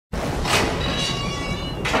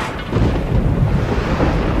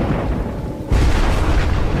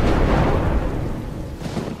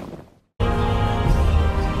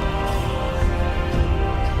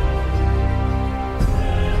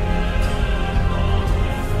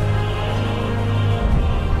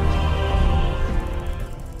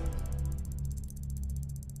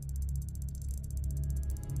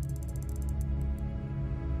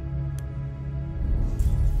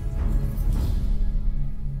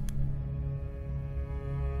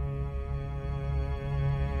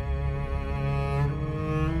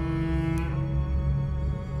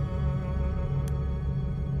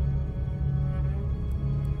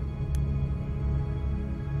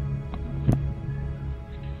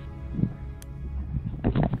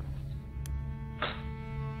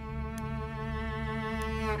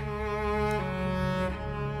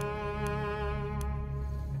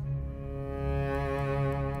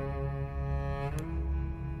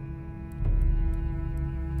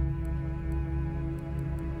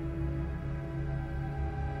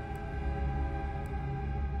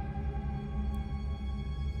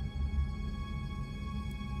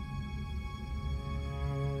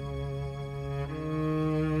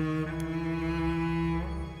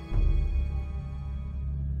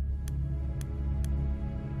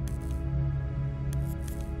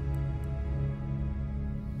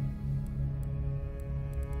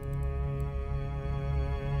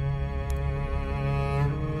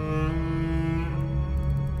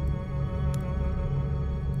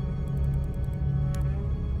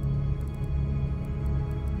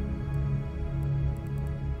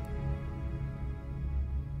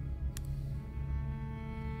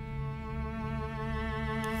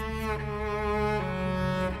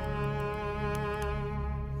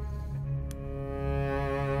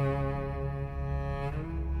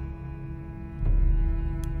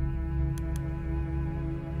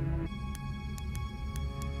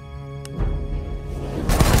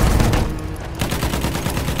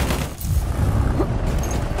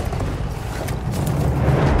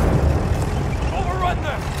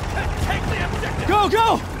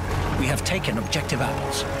We have taken objective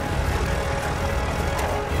apples.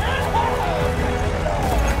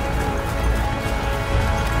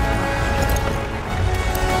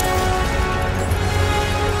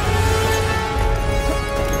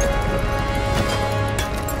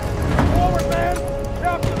 Forward, man!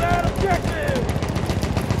 Capture that objective!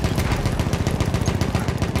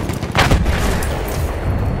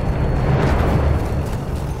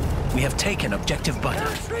 We have taken objective butter.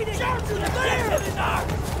 Shout to the there!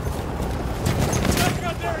 That's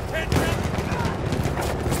got their attention!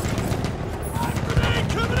 Grenade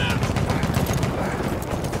coming out!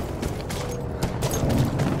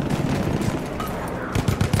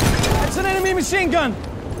 That's an enemy machine gun!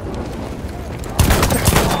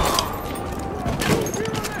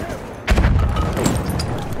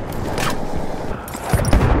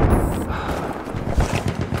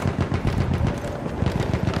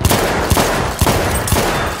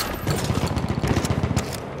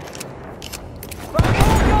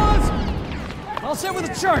 All set with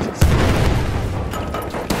the charges.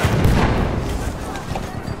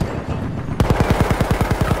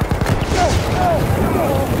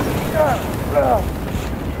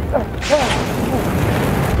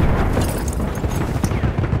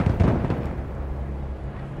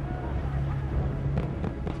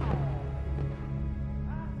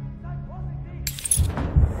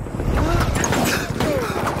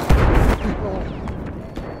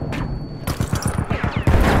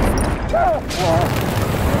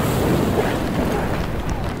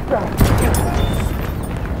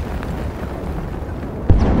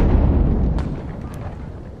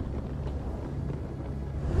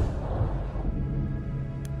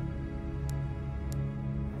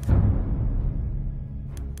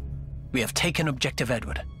 We have taken objective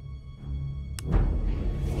Edward.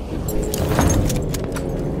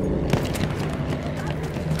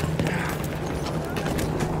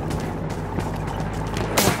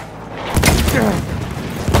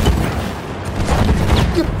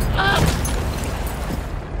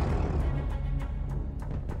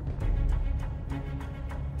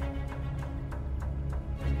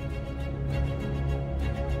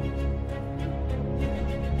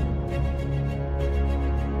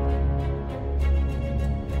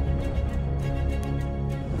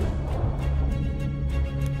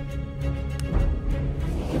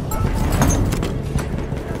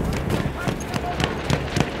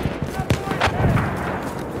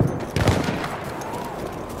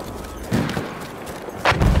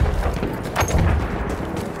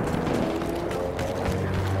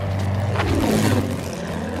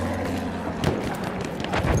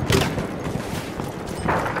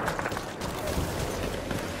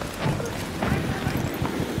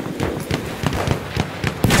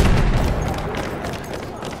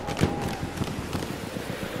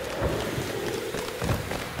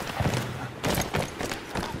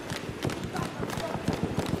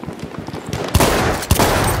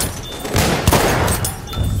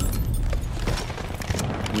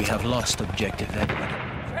 We have lost objective Edward.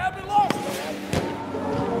 Haven't lost them!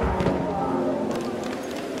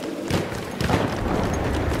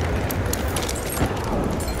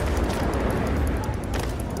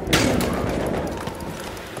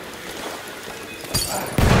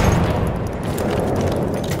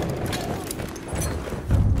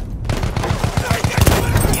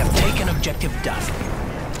 We have taken objective Duff.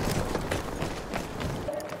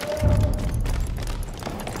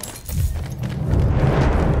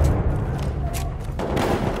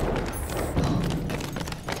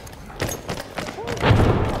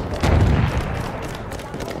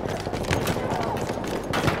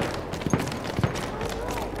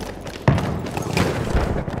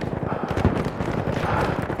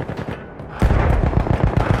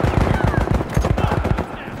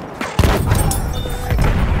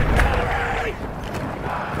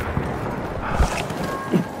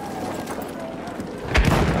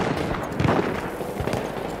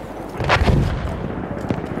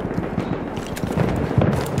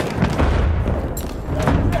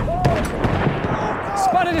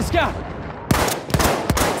 Spotted a scout!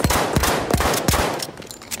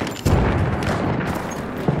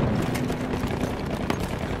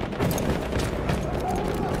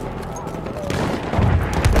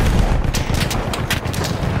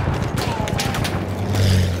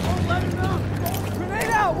 Grenade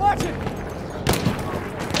out! Watch it!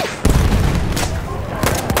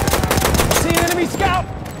 See an enemy scout!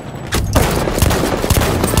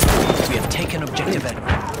 We have taken objective Edward.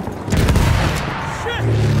 Shit!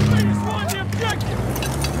 They destroyed the objective!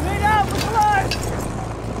 Grenade out! Look alive!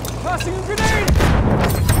 Tossing a grenade!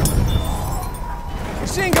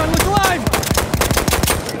 Machine gun, look alive!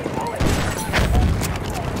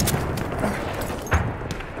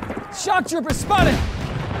 Shock trooper spotted!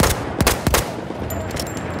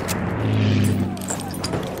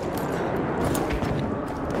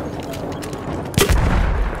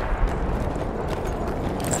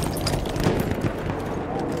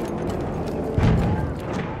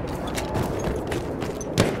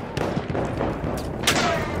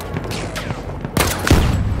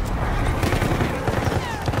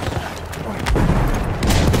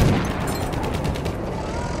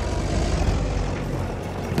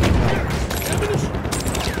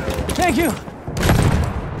 Thank you!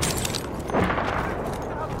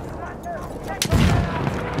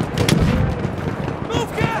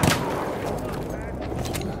 Move, cat!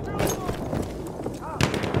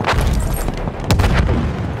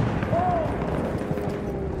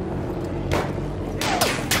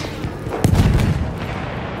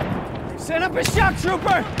 Send up a shock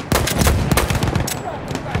trooper!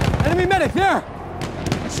 Enemy medic, there!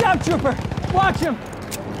 Shock trooper! Watch him!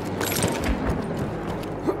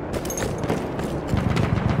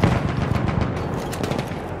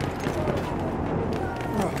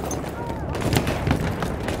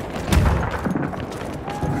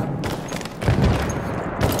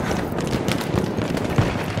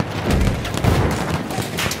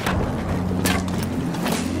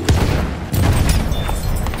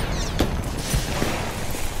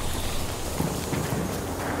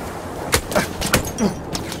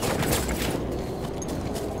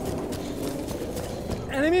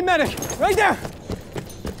 Enemy medic! Right there!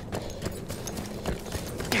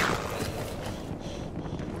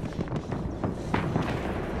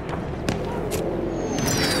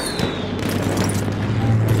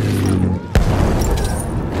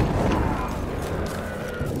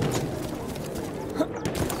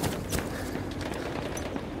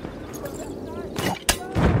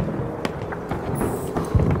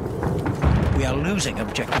 We are losing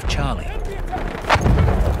objective Charlie.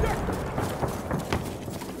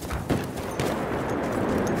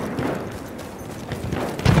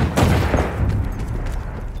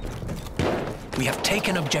 We have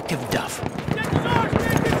taken objective Duff.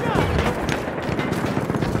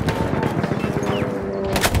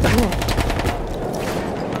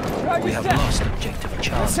 We have lost objective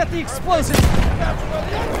Charlie. Set the explosive!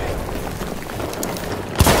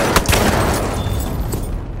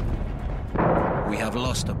 We have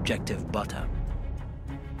lost objective Butter.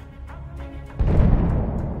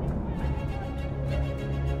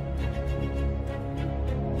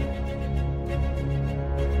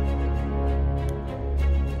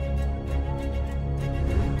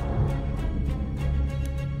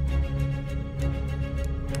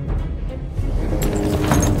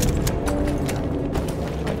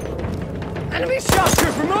 Enemy shock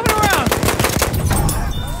trooper moving around!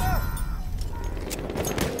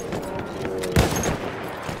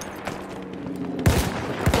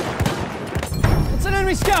 It's an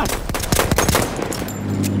enemy scout!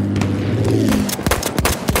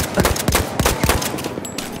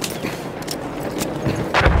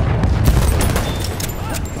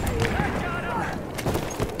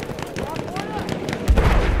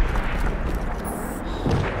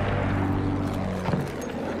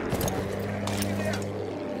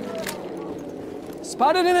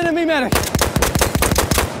 Spotted an enemy medic!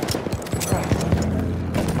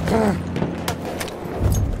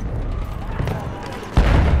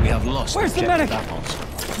 We have lost Where's the objective medic?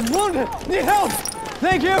 Apples. Wounded! Need help!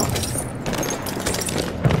 Thank you!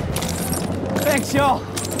 Thanks, y'all!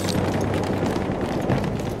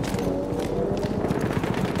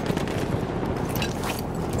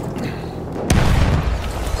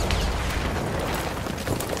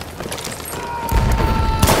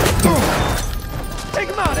 Take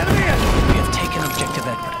him out! Enemy in! We have taken objective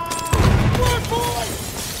Edward.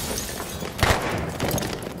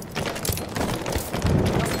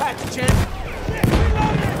 Patch, champ!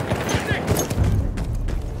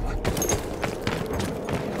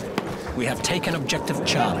 We have taken objective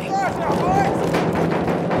Charlie.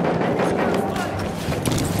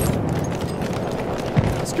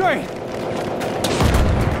 It's great!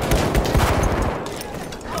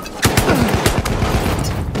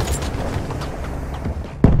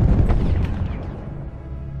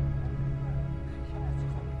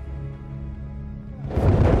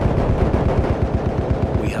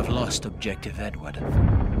 We have lost objective Edward.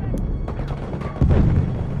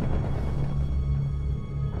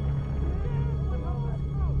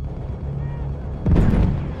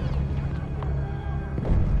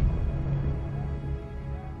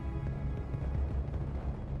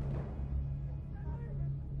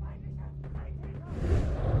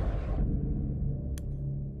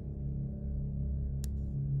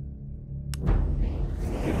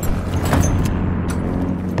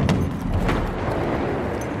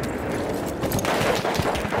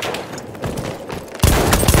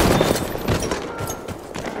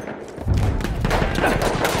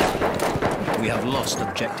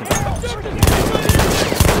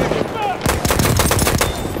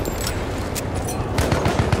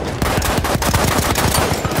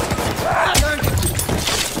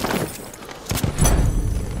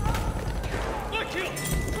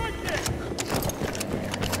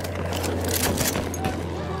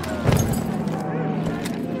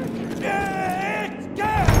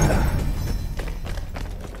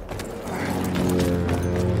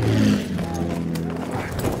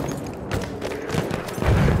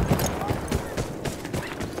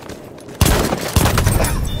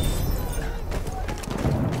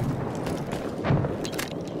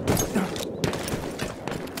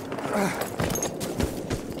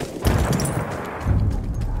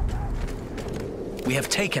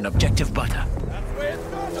 taken objective butter. That's the way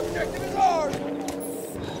it's done. Objective is ours.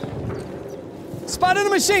 Spotted a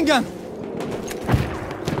machine gun!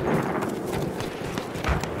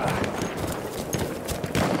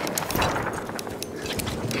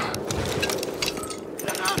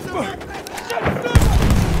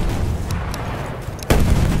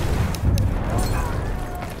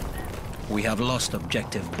 We have lost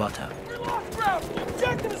objective butter. We lost ground. The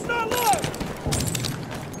objective is not lost.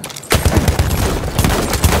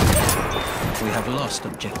 We have lost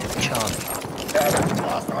objective Charlie. We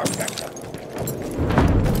lost our objective.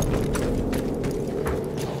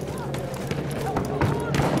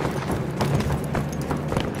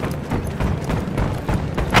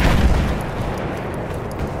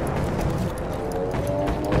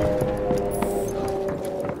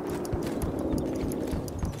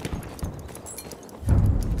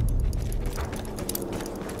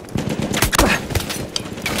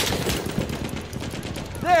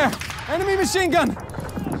 There! Enemy machine gun!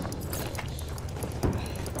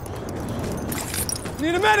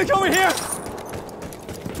 Need a medic over here!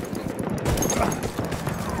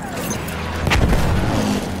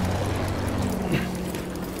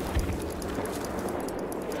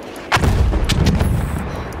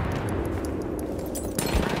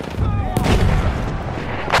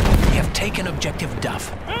 We have taken objective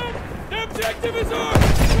Duff. And the objective is ours.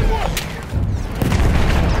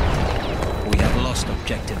 We have lost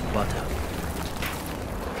objective butter.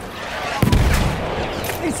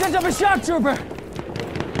 He sent up a shock trooper!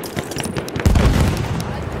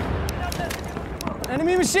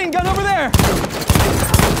 Enemy machine gun over there!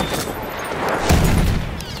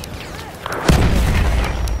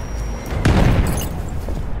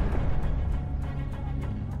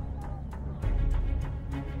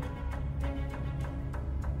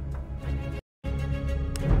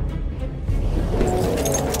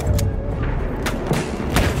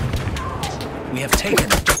 We have taken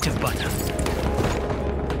objective butter.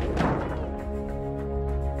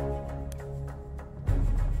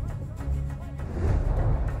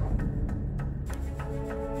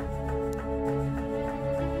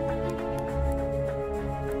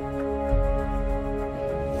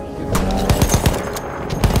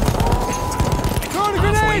 Throwing a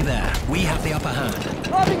Halfway grenade! there, we have the upper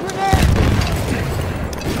hand. Lobbing grenade!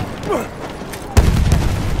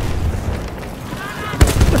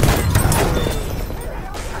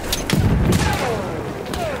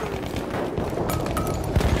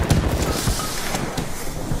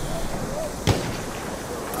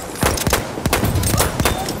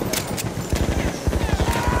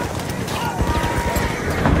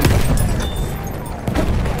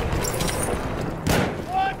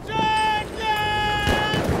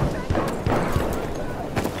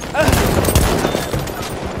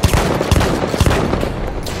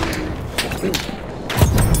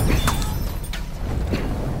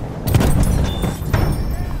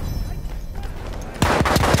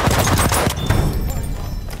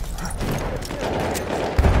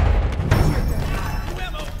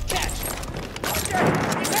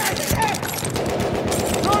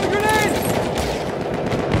 Throwing a grenade!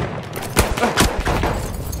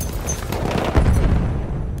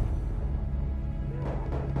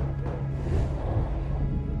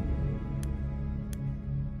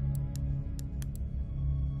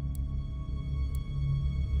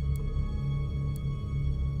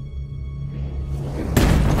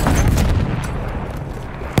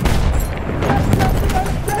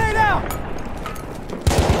 Grenade out!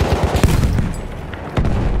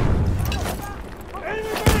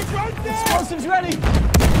 Enemy medic right there. Explosives ready!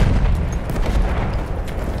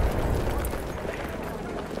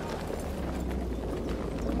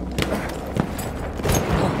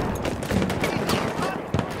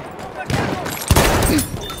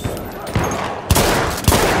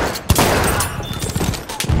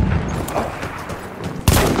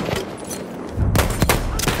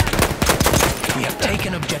 We have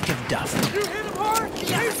taken objective Duff. You hit him hard.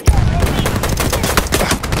 Yes.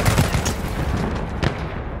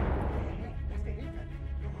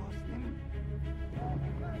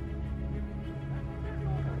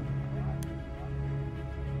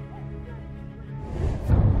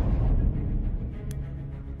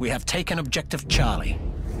 We have taken objective Charlie.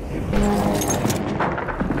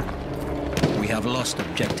 We have lost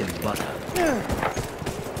objective butter.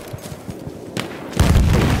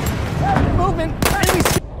 Movement! Enemy!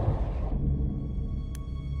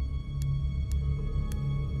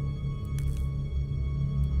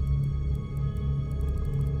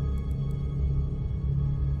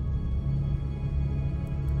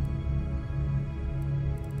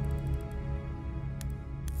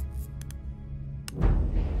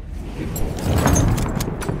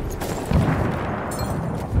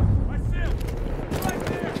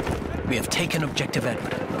 taken objective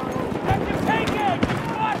Edward. Objective taken!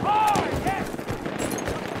 Fight hard! Yes!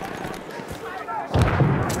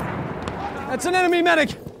 That's an enemy medic!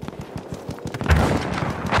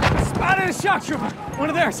 Spotted a shock trooper! One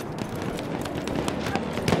of theirs!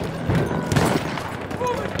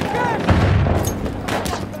 Moving! Good!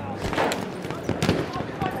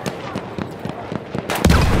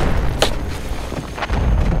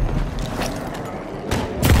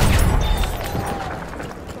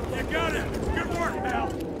 You got it! Good work, pal!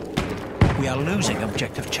 We are losing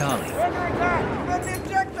objective Charlie. Under attack! Defend the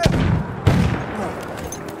objective!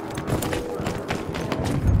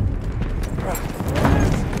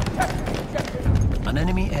 An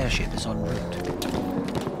enemy airship is en route.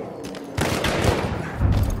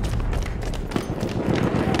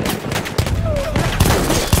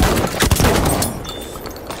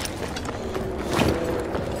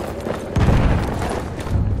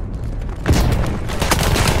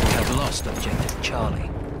 We have lost objective Charlie.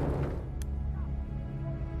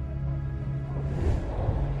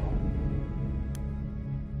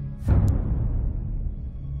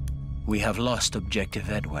 We have lost objective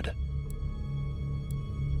Edward.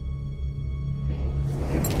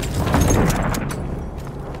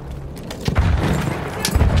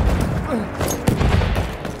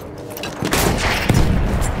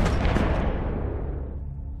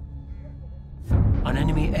 An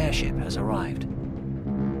enemy airship has arrived.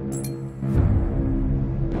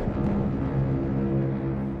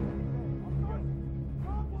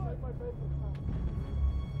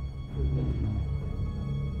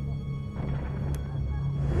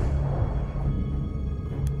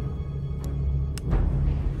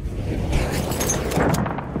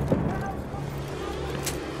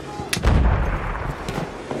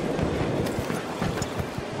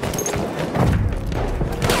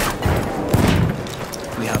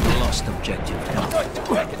 We have lost objective Alpha.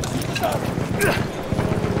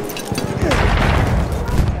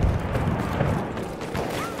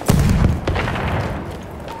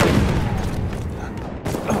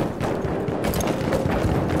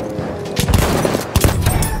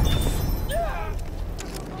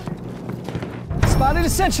 Spotted a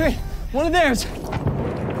sentry! One of theirs!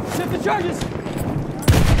 Shift the charges!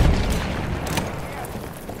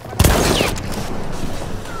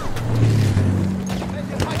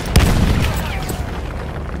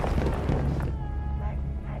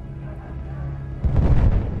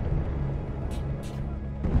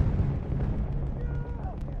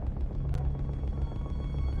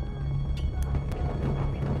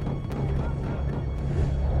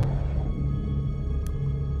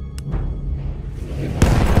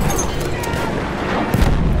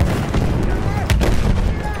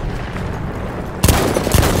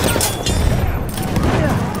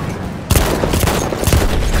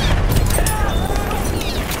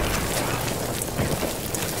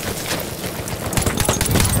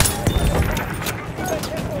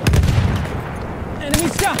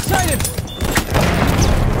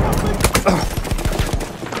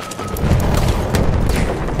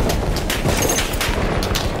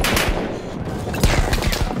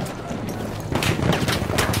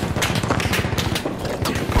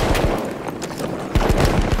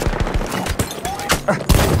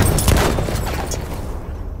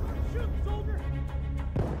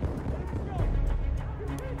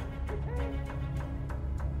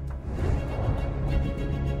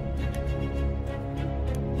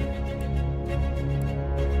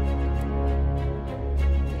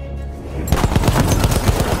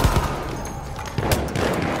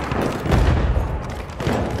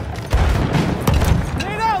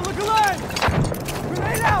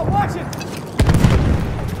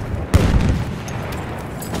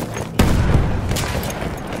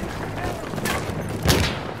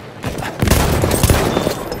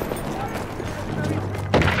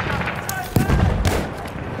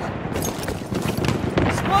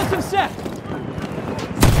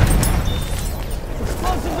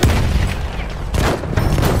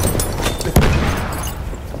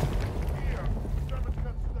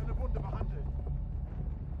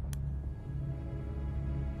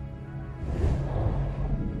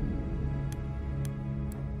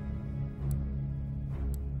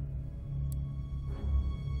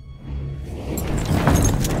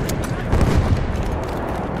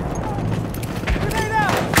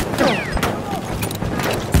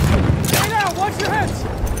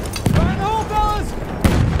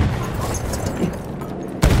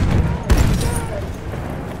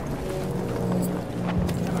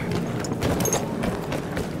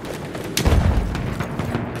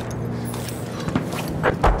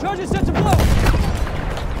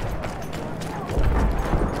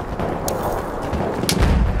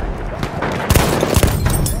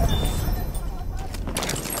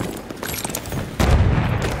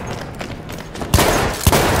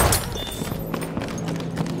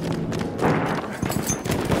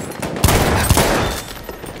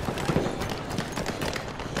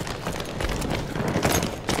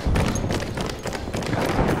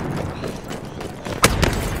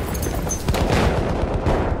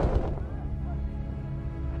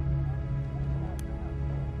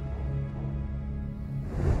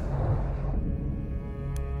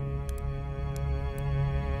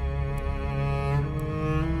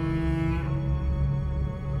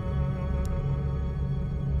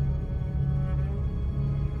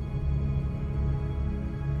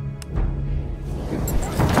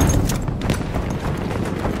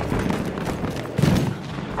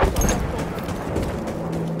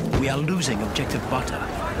 are losing objective butter.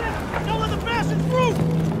 Don't let the bastard through!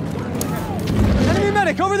 Enemy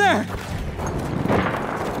medic, over there!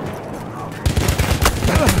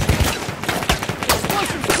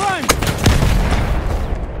 Explosives prime!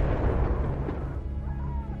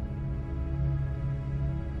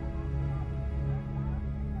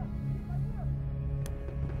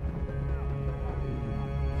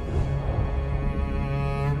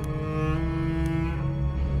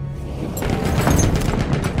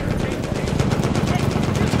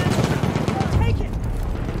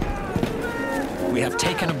 We have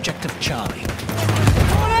taken objective Charlie.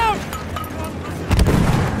 Going out!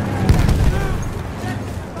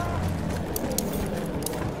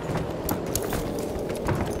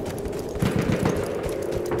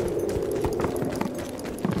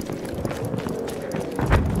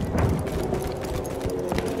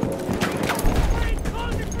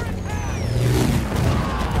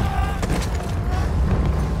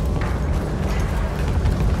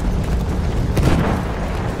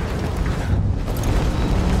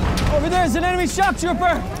 Over there's an enemy shock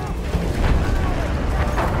trooper!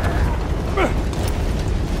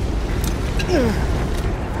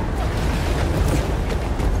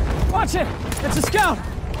 Watch it! It's a scout!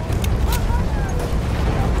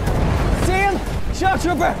 See him? Shock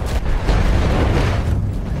trooper!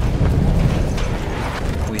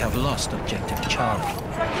 We have lost objective Charlie.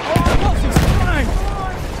 Explosives prime!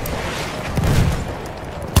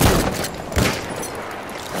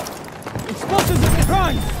 Explosives are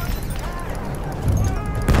prime!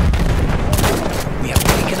 We have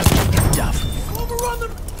taken objective Duff. Overrun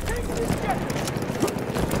them! Take this guy!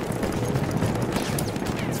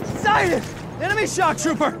 Sighted! Enemy shock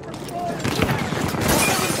trooper!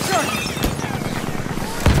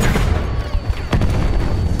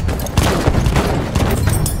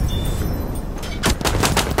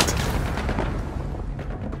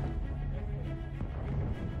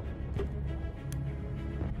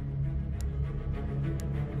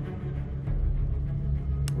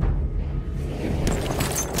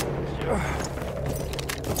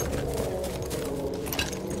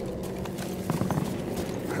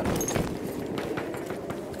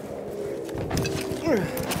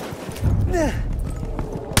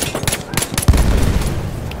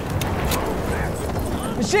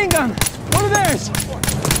 Machine gun! Over theirs!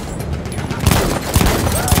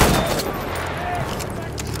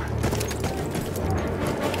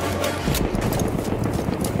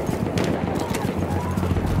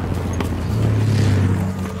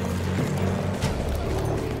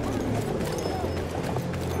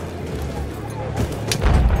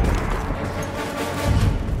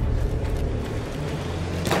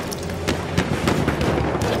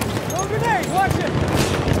 No grenade! Watch it!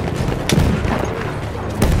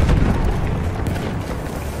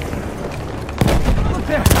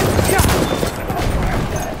 There! Yeah.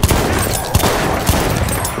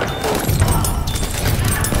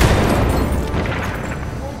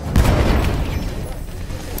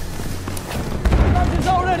 Sergeant's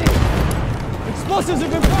already! Explosives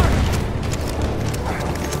have been fired!